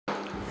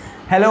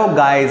Hello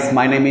guys,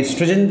 my name is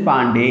Trijan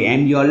Pandey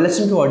and you're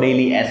listening to our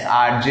daily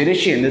SR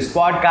Edition. This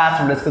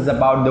podcast will discuss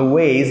about the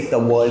ways the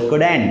world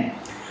could end.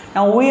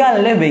 Now we are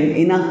living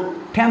in a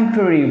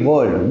temporary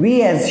world.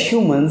 We as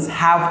humans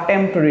have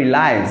temporary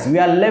lives. We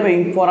are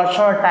living for a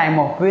short time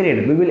of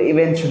period. We will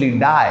eventually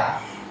die.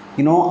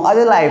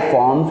 Other life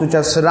forms which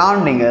are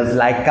surrounding us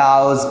like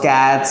cows,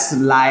 cats,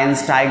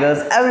 lions, tigers,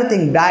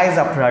 everything dies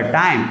after a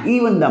time.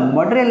 Even the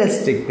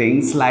materialistic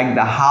things like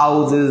the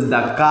houses,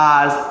 the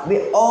cars,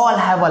 they all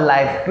have a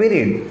life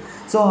period.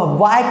 So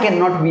why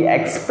cannot we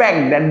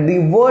expect that the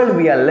world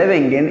we are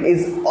living in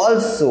is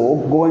also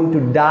going to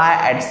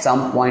die at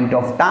some point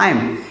of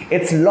time?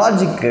 It's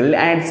logical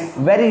and it's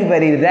very,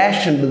 very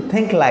rational to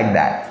think like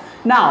that.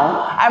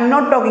 Now, I'm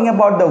not talking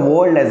about the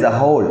world as a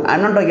whole.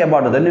 I'm not talking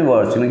about the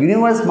universe.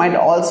 Universe might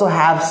also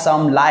have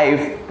some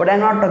life, but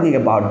I'm not talking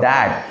about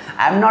that.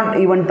 I'm not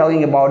even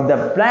talking about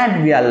the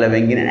planet we are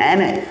living in,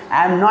 and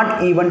I'm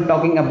not even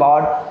talking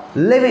about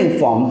living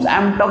forms.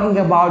 I'm talking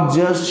about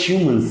just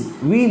humans.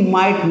 We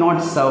might not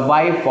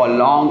survive for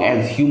long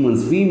as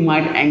humans. We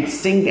might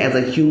extinct as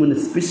a human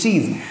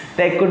species.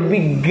 There could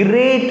be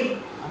great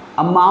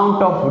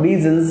amount of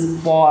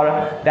reasons for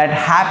that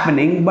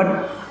happening,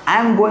 but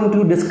I'm going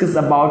to discuss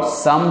about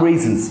some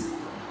reasons.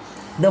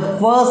 The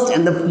first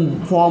and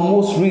the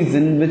foremost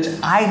reason which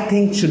I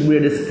think should be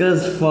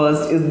discussed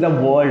first is the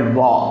world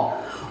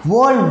war.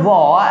 World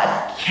war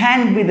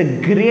can be the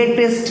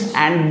greatest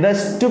and the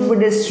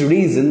stupidest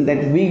reason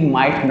that we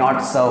might not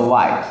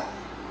survive.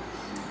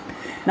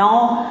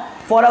 Now,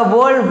 for a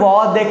world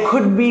war, there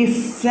could be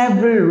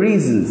several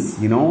reasons,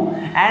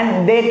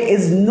 and there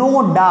is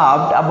no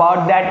doubt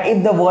about that.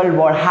 If the world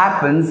war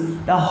happens,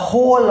 the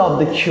whole of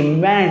the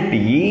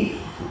humanity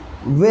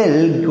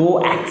will go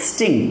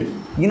extinct.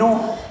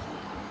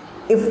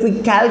 If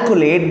we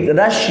calculate,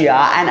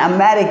 Russia and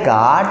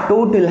America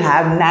total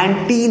have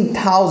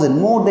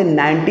more than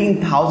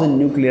 19,000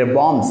 nuclear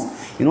bombs.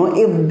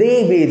 If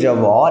they wage a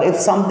war, if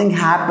something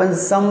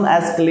happens, some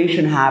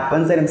escalation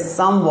happens, and if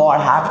some war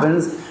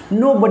happens,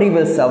 nobody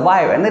will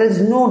survive, and there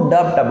is no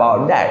doubt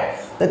about that.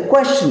 The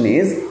question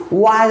is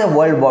why the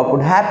world war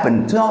could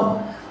happen.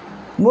 So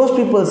most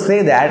people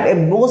say that if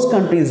most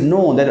countries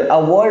know that a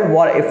world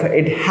war, if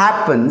it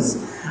happens,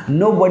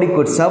 nobody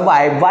could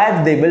survive,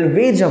 why they will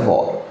wage a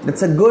war?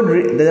 That's a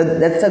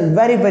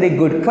very, very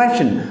good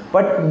question.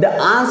 But the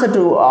answer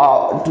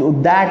to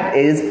that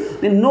is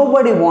that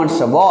nobody wants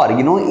a war.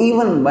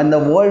 Even when the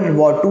World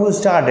War II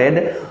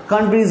started,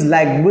 countries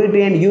like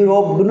Britain,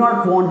 Europe do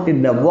not want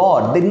the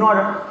war. They do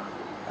not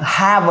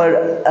have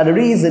a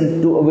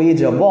reason to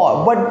wage a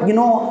war. But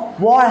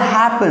war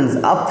happens.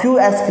 A few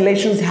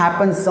escalations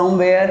happen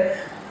somewhere.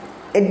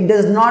 It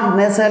does not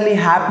necessarily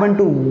happen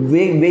to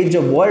wage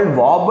a world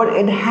war, but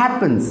it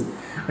happens.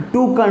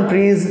 Two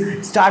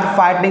countries start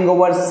fighting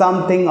over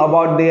something,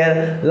 about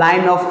their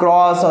line of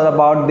cross or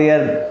about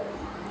their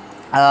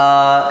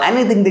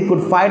anything they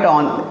could fight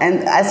on, and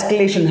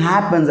escalation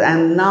happens,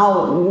 and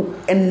now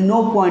in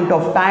no point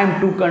of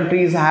time two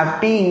countries have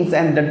teams,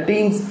 and the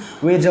teams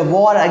wage a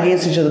war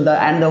against each other,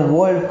 and the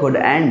world could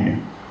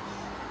end.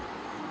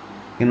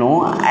 And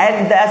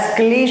the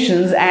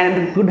escalations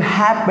and could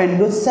happen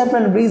due to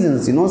several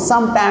reasons.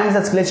 Sometimes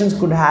escalations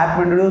could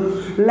happen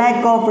due to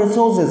lack of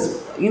resources.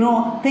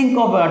 Think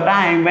of a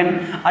time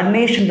when a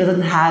nation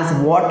doesn't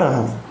have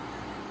water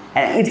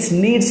and it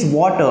needs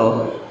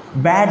water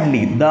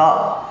badly.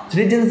 The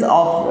citizens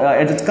of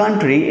its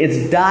country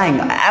is dying.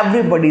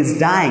 Everybody is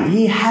dying.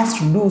 He has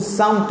to do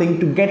something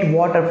to get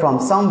water from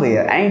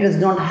somewhere, and he does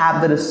not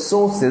have the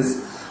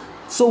resources.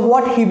 So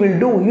what he will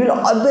do? He will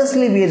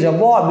obviously wage a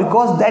war,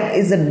 because that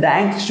is a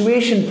dying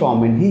situation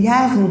from him. He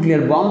has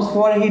nuclear bombs,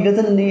 for he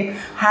doesn't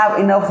have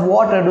enough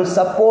water to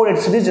support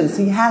its citizens.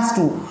 He has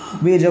to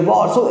wage a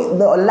war. So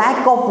the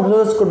lack of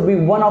resources could be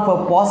one of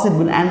a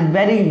possible and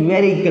very,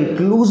 very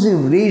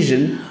conclusive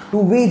reason to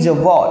wage a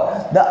war.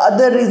 The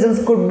other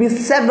reasons could be,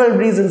 several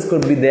reasons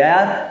could be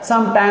there.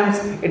 Sometimes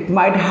it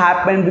might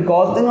happen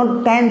because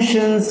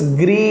tensions,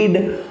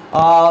 greed,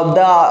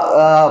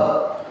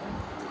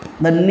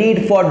 the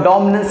need for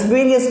dominance.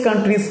 Various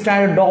countries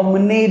try to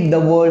dominate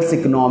the world's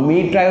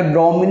economy, try to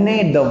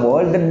dominate the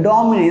world. The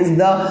dominance,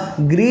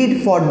 the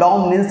greed for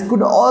dominance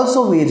could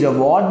also wage a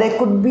war. There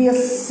could be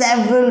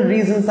several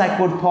reasons I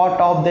could thought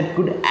of that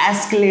could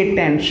escalate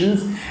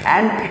tensions,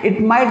 and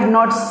it might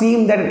not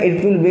seem that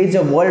it will wage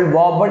a world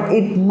war, but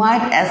it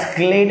might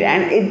escalate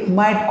and it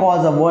might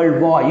cause a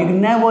world war. You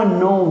never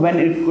know when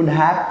it could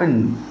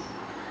happen.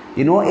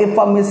 If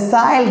a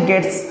missile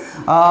gets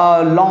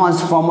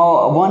launched from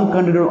one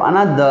country to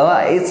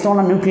another, it's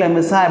not a nuclear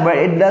missile, but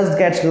it does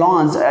get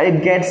launched.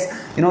 It gets,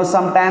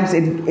 sometimes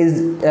it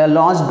is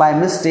launched by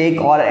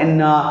mistake or in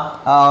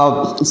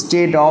a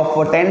state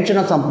of tension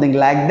or something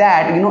like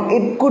that.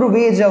 It could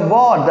wage a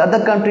war. The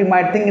other country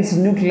might think it's a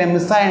nuclear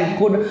missile and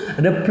could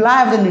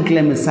reply with a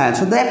nuclear missile.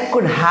 So that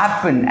could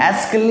happen.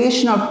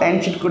 Escalation of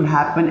tension could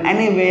happen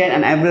anywhere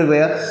and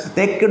everywhere.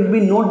 There could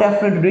be no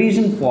definite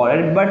reason for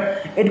it,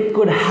 but it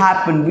could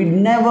happen. We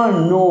never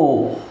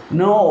know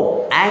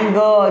no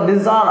anger.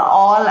 These are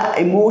all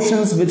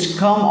emotions which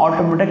come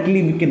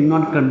automatically. We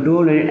cannot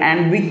control it,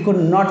 and we could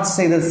not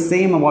say the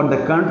same about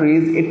the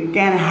countries. It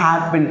can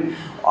happen.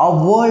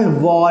 A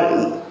world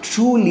war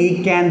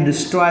truly can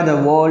destroy the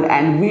world,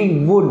 and we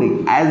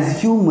would,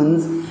 as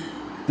humans,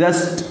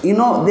 just,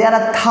 there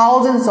are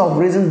thousands of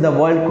reasons the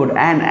world could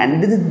end,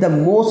 and this is the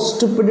most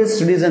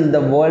stupidest reason the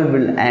world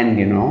will end.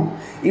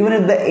 Even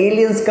if the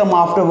aliens come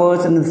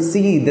afterwards and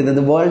see that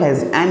the world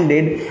has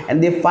ended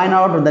and they find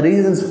out the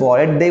reasons for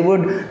it, they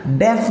would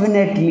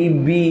definitely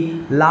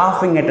be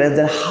laughing at us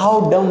that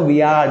how dumb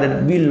we are,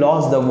 that we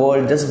lost the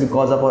world just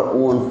because of our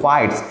own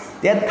fights.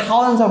 There are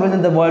thousands of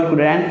reasons the world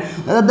could end.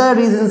 The other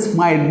reasons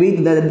might be,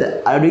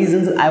 the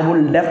reasons I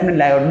would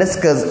definitely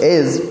discuss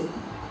is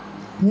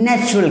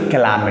natural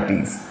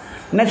calamities.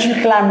 Natural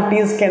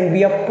calamities can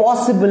be a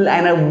possible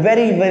and a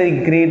very,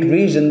 very great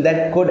reason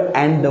that could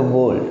end the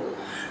world.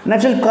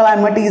 Natural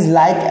calamities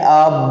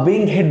like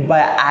being hit by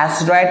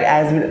asteroid,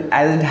 as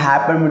it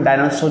happened with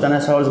dinosaurs.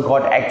 Dinosaurs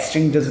got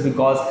extinct just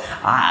because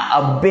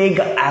a big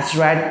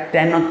asteroid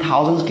 10 or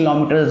 1,000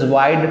 kilometers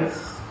wide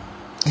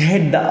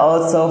hit the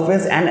earth's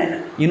surface, and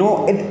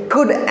it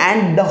could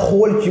end the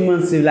whole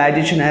human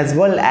civilization as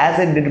well as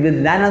it did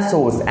with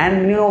dinosaurs.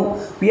 And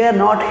we are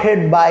not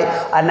hit by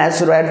an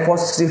asteroid for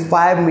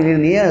 65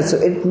 million years, so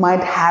it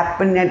might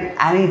happen at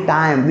any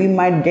time. We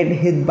might get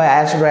hit by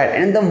asteroid,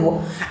 and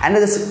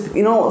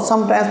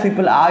sometimes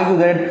people argue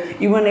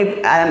that even if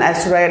an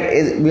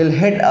asteroid will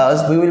hit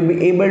us, we will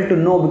be able to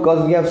know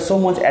because we have so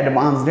much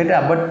advanced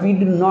data. But we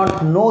do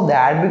not know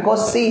that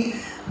because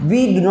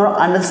we do not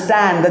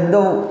understand that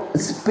the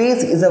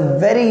space is a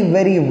very,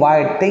 very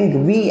wide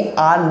thing. We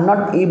are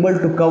not able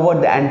to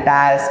cover the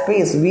entire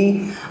space.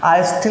 We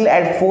are still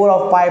at 4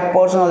 or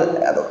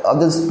 5% of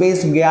the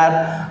space we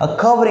are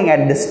covering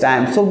at this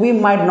time. So we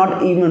might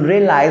not even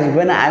realize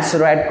when an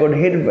asteroid could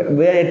hit,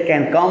 where it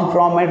can come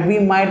from, and we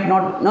might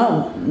not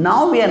know.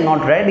 Now we are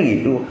not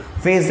ready to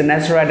face an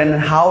asteroid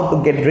and how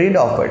to get rid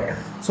of it.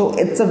 So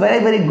it's a very,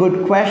 very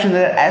good question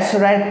that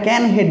asteroid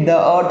can hit the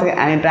earth at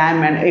any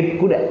time and it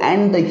could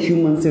end the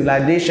human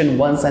civilization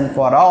once and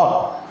for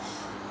all.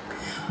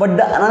 But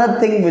another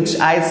thing which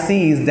I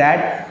see is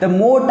that the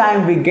more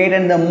time we get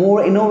and the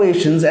more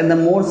innovations and the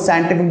more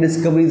scientific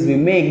discoveries we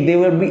make, they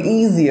will be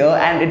easier,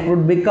 and it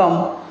would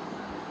become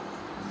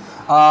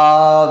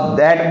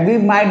that we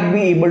might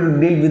be able to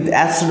deal with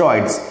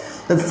asteroids.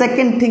 The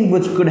second thing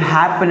which could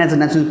happen as a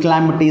natural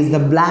calamity is the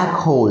black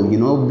hole.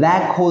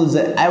 Black holes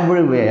are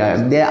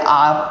everywhere. There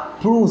are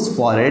proofs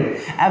for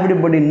it.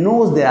 Everybody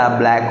knows there are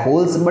black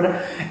holes. But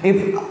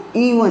if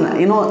even,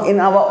 in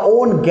our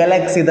own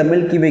galaxy, the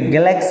Milky Way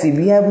galaxy,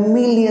 we have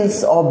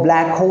millions of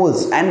black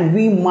holes, and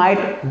we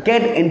might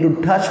get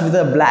into touch with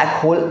a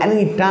black hole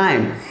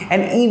anytime.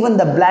 And even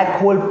the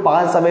black hole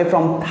passes away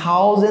from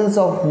thousands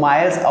of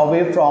miles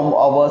away from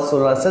our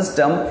solar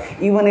system.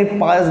 Even if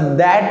passes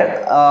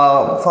that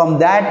from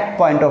that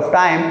point of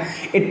time,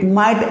 it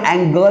might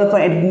engulf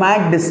and it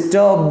might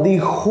disturb the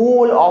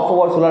whole of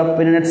our solar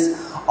planet's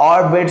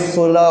orbit,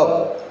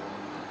 solar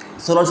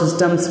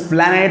systems,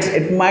 planets.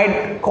 It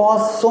might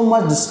cause so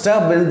much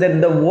disturbance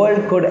that the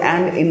world could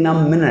end in a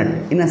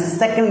minute, in a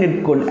second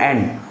it could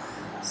end.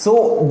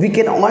 So we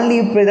can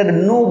only pray that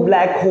no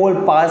black hole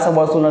pass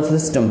our solar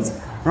systems,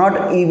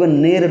 not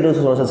even near to the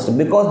solar system,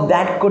 because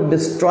that could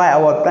destroy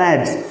our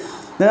planets.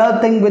 The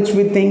other thing which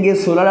we think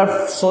is solar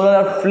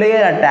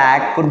flare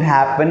attack could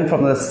happen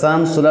from the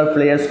sun. Solar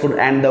flares could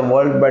end the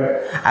world,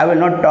 but I will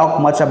not talk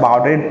much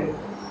about it.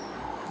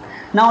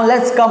 Now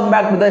let's come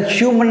back to the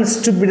human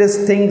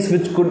stupidest things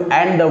which could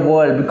end the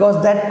world,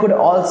 because that could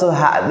also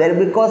happen.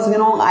 Because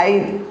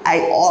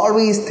I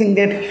always think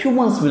that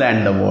humans will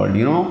end the world.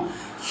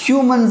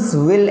 Humans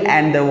will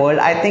end the world.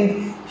 I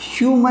think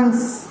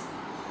humans.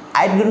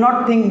 I do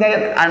not think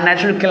that a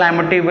natural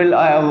calamity will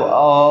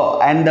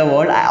end the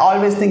world. I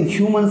always think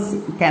humans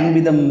can be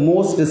the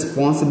most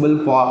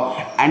responsible for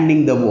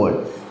ending the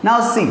world.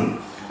 Now see,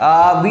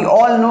 we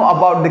all know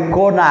about the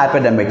corona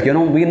epidemic.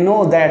 We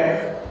know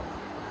that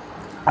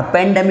a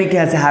pandemic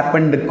has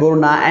happened, the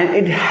corona, and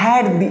it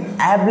had the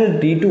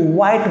ability to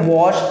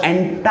whitewash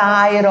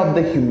entire of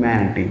the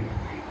humanity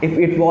if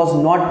it was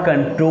not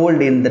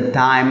controlled in the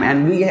time.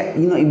 And we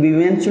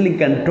eventually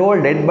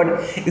controlled it,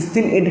 but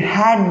still it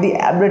had the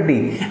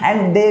ability.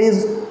 And there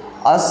is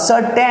a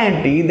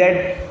certainty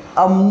that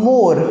a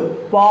more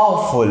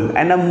powerful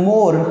and a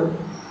more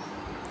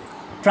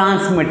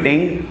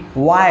transmitting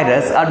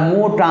virus or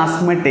more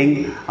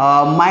transmitting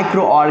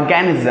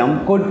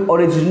microorganism could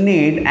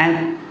originate,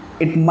 and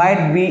it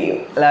might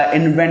be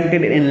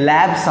invented in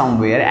lab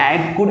somewhere,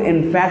 and it could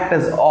infect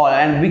us all,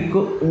 and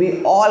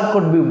we all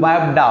could be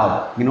wiped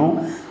out.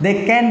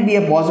 There can be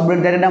a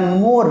possibility that in a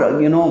more,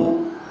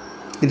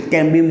 it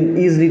can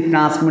be easily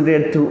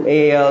transmitted through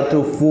air,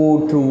 through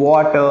food, through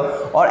water,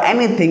 or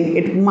anything.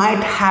 It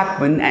might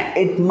happen and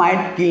it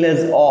might kill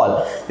us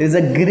all. There's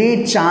a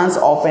great chance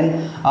of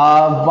an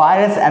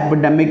virus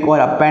epidemic or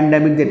a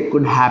pandemic that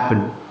could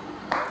happen.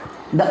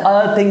 The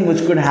other thing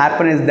which could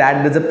happen is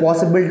that there's a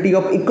possibility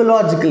of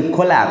ecological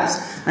collapse.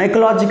 Now,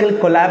 ecological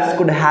collapse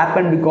could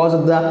happen because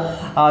of the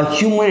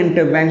human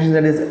intervention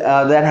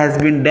that has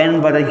been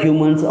done by the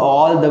humans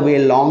all the way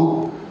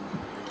along.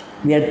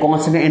 We are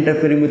constantly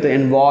interfering with the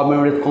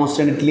environment. We're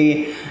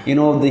constantly,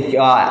 the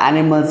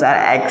animals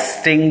are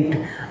extinct.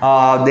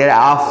 There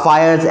are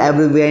fires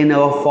everywhere in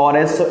our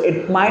forests. So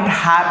it might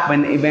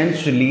happen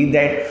eventually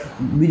that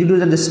due to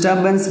the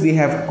disturbance we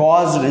have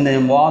caused in the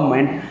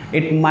environment,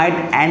 it might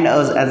end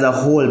us as a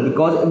whole.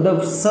 Because if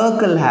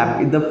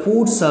if the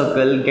food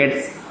circle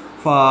gets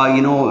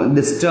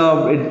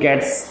disturbed,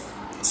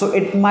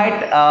 it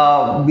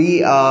might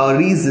be a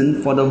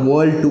reason for the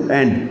world to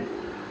end.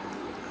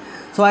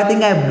 So I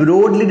think I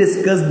broadly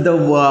discussed the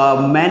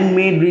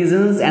man-made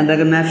reasons and the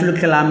natural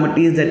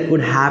calamities that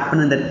could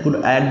happen and that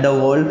could end the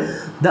world.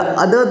 The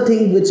other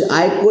thing which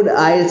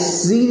I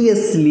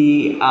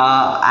seriously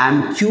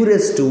am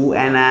curious to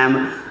and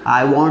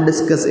I want to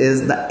discuss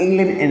is the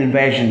alien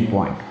invasion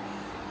point.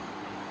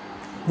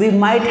 We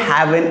might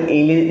have an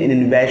alien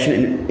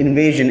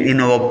invasion in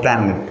our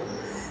planet.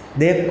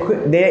 There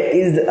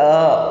is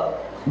a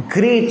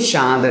great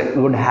chance that it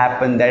would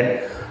happen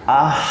that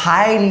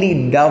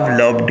highly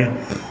developed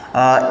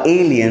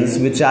aliens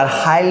which are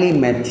highly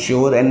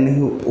mature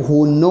and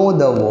who know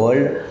the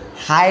world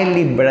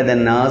highly better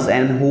than us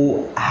and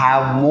who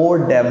have more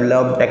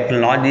developed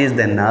technologies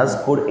than us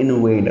could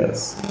invade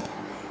us.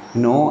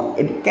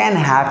 It can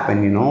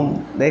happen.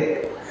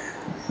 Like,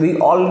 we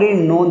already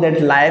know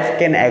that life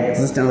can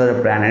exist on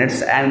other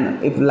planets,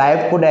 and if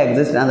life could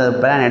exist on other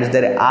planets,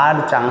 there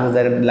are chances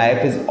that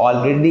life is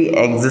already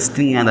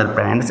existing on other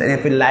planets. And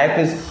if life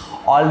is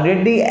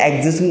already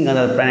existing on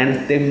other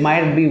planets, they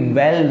might be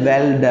well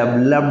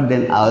developed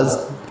than us,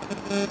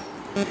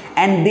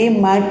 and they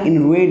might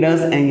invade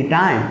us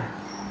anytime.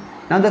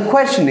 Now the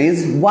question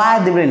is, why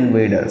they will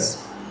invade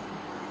us?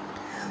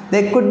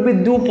 There could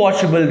be two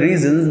possible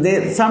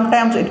reasons.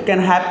 Sometimes it can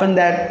happen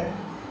that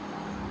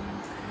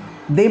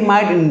they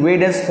might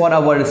invade us for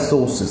our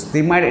resources.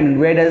 They might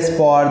invade us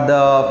for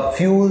the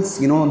fuels.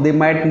 They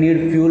might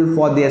need fuel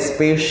for their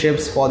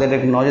spaceships, for their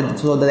technology,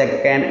 so that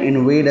they can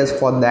invade us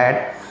for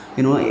that.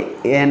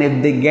 And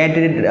if they get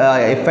it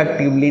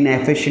effectively and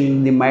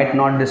efficiently, they might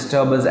not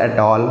disturb us at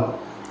all.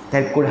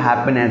 That could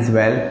happen as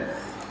well.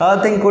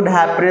 Other thing could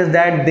happen is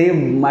that they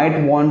might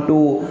want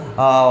to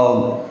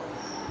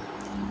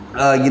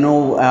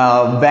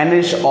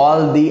banish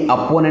all the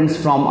opponents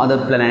from other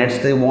planets.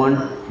 They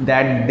want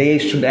that they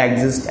should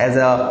exist as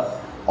a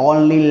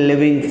only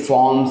living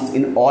forms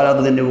in all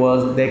of the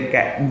universe.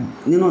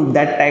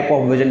 That type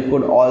of vision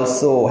could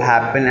also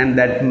happen, and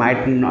that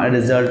might not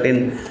result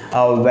in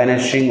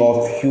vanishing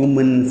of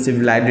human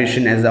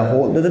civilization as a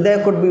whole.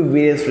 There could be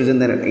various reasons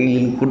that an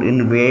alien could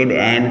invade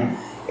and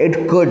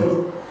it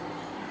could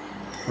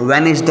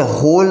vanish the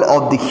whole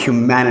of the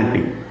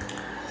humanity.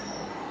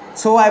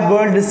 So I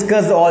will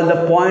discuss all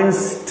the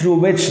points through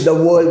which the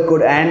world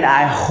could end.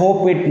 I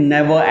hope it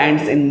never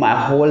ends in my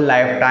whole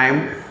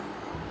lifetime,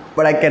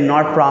 but I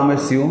cannot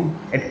promise you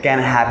it can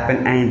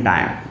happen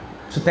anytime.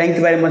 So thank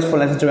you very much for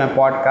listening to my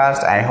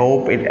podcast. I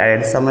hope it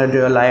added somewhere to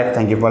your life.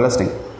 Thank you for listening.